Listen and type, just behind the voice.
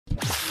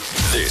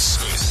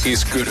This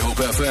is Good Hope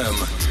FM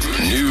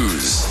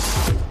News.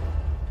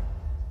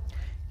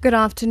 Good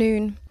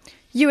afternoon.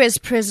 U.S.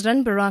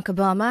 President Barack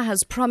Obama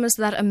has promised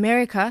that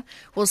America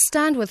will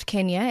stand with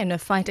Kenya in a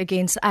fight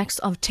against acts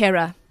of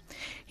terror.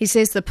 He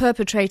says the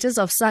perpetrators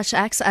of such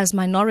acts as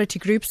minority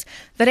groups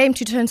that aim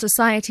to turn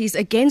societies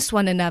against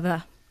one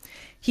another.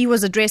 He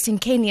was addressing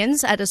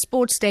Kenyans at a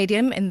sports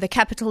stadium in the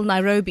capital,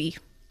 Nairobi.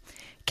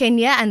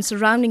 Kenya and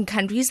surrounding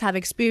countries have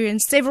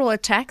experienced several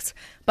attacks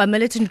by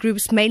militant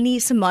groups, mainly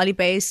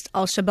Somali-based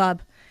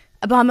Al-Shabaab.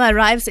 Obama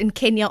arrives in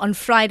Kenya on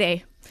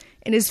Friday,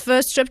 in his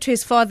first trip to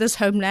his father's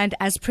homeland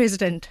as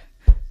president.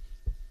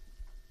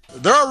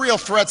 There are real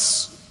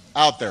threats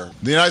out there.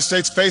 The United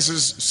States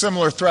faces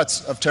similar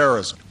threats of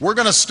terrorism. We're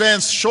going to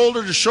stand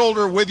shoulder to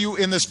shoulder with you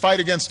in this fight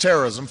against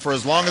terrorism for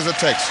as long as it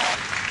takes.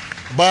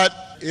 But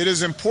it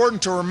is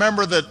important to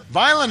remember that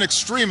violent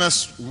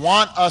extremists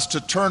want us to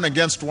turn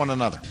against one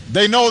another.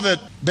 They know that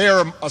they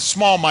are a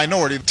small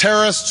minority.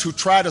 Terrorists who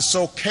try to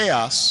sow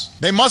chaos,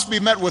 they must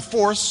be met with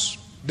force.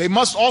 They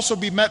must also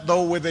be met,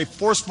 though, with a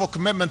forceful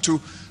commitment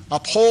to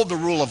uphold the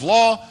rule of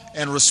law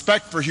and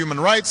respect for human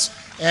rights,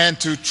 and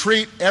to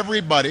treat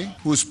everybody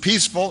who's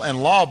peaceful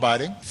and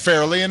law-abiding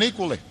fairly and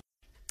equally.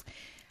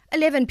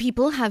 11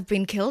 people have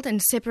been killed in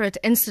separate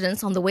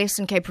incidents on the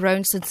Western Cape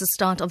Road since the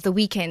start of the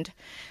weekend.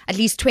 At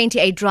least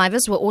 28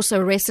 drivers were also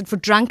arrested for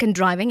drunken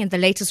driving in the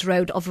latest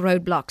road of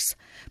roadblocks.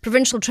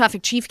 Provincial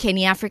Traffic Chief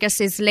Kenny Africa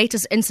says the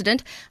latest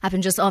incident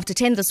happened just after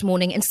 10 this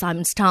morning in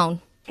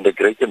Simonstown. In the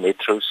Greater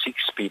Metro, 6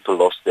 people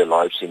lost their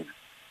lives in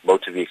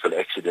motor vehicle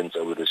accidents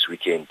over this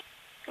weekend.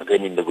 And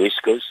then in the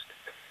West Coast,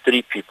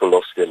 3 people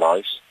lost their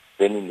lives.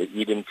 Then in the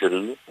Eden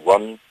Karoo,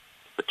 1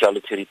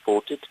 fatality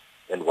reported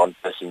and 1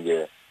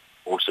 passenger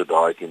also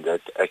died in that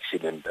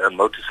accident. A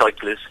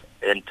motorcyclist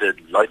and a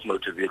light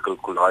motor vehicle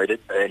collided,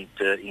 and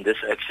in this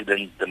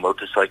accident, the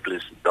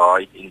motorcyclist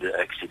died in the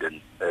accident.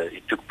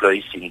 It took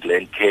place in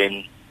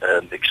Glencairn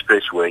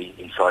Expressway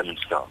in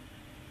Simonstown.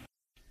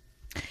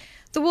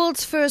 The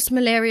world's first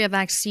malaria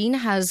vaccine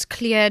has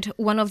cleared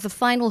one of the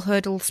final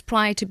hurdles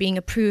prior to being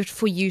approved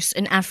for use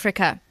in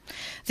Africa.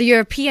 The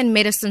European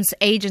Medicines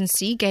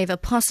Agency gave a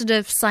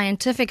positive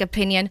scientific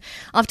opinion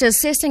after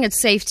assessing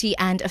its safety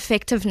and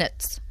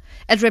effectiveness.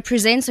 It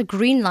represents a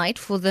green light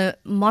for the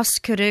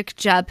Mosquirix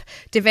jab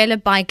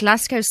developed by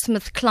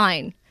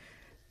GlaxoSmithKline.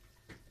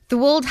 The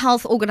World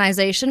Health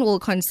Organization will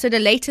consider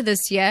later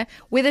this year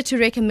whether to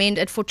recommend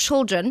it for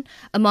children,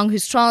 among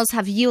whose trials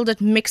have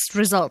yielded mixed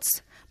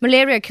results.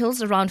 Malaria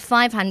kills around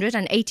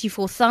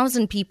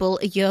 584,000 people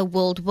a year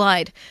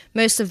worldwide,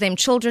 most of them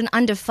children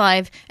under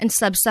 5 in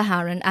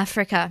sub-Saharan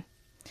Africa.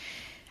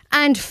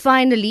 And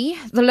finally,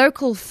 the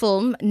local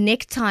film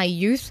Necktie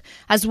Youth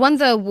has won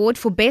the award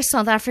for Best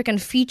South African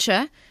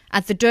Feature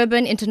at the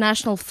Durban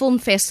International Film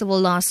Festival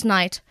last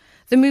night.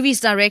 The movie's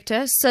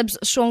director, Sibs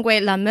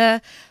Shongwe Lamer,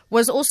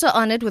 was also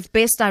honoured with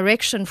Best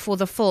Direction for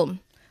the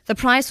film. The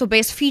prize for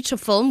Best Feature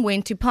Film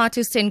went to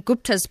Patu Sen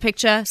Gupta's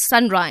picture,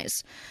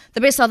 Sunrise. The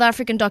Best South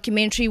African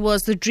documentary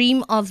was The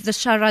Dream of the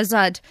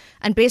Shahrazad,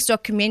 and Best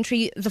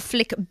Documentary, the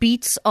flick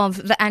Beats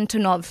of the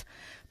Antonov.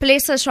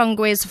 Palesa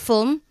Shongwe's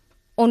film,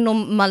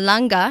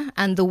 Onomalanga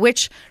and The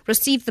Witch,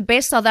 received the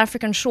Best South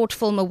African Short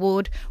Film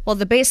Award, while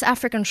the Best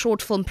African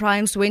Short Film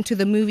prize went to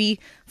the movie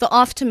The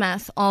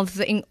Aftermath of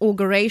the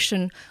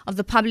Inauguration of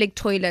the Public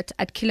Toilet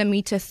at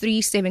Kilometre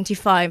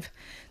 375.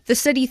 The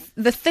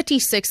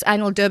 36th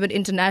Annual Durban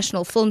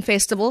International Film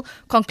Festival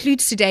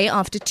concludes today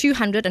after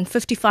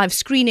 255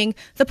 screening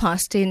the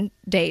past 10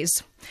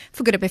 days.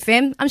 For Good Hope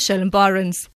FM, I'm Sherlyn Barnes.